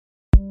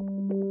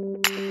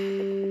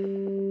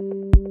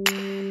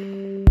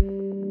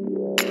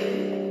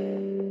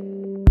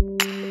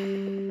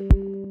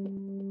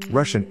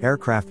Russian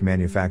aircraft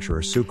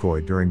manufacturer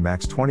Sukhoi during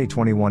MAK's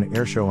 2021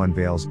 Airshow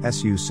unveils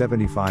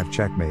SU-75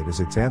 Checkmate as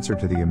its answer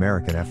to the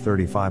American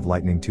F-35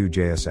 Lightning II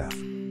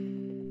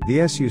JSF. The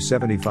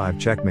SU-75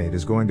 Checkmate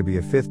is going to be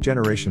a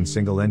fifth-generation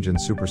single-engine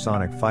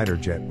supersonic fighter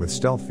jet with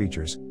stealth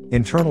features,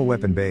 internal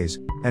weapon bays,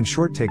 and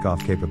short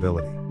takeoff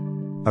capability.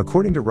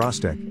 According to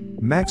Rostec,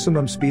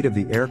 maximum speed of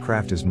the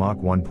aircraft is Mach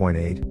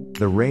 1.8,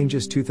 the range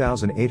is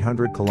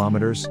 2,800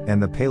 kilometers,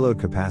 and the payload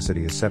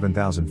capacity is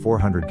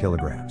 7,400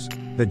 kilograms.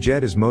 The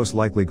jet is most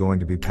likely going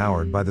to be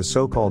powered by the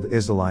so-called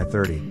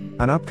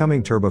Su-30, an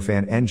upcoming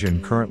turbofan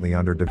engine currently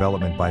under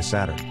development by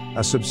Saturn,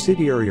 a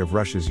subsidiary of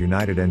Russia's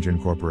United Engine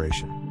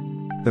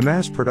Corporation. The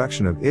mass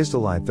production of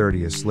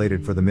Su-30 is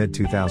slated for the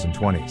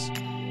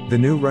mid-2020s. The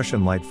new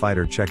Russian light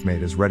fighter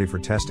Checkmate is ready for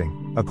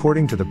testing,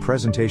 according to the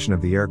presentation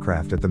of the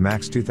aircraft at the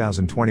MAK's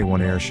 2021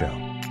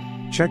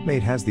 Airshow.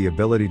 Checkmate has the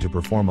ability to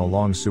perform a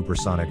long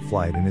supersonic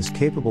flight and is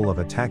capable of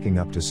attacking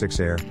up to 6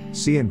 air,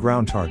 sea and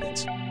ground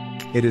targets.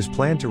 It is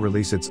planned to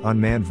release its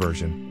unmanned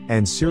version,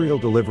 and serial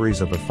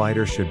deliveries of the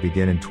fighter should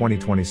begin in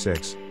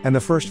 2026, and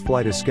the first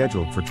flight is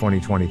scheduled for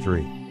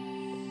 2023.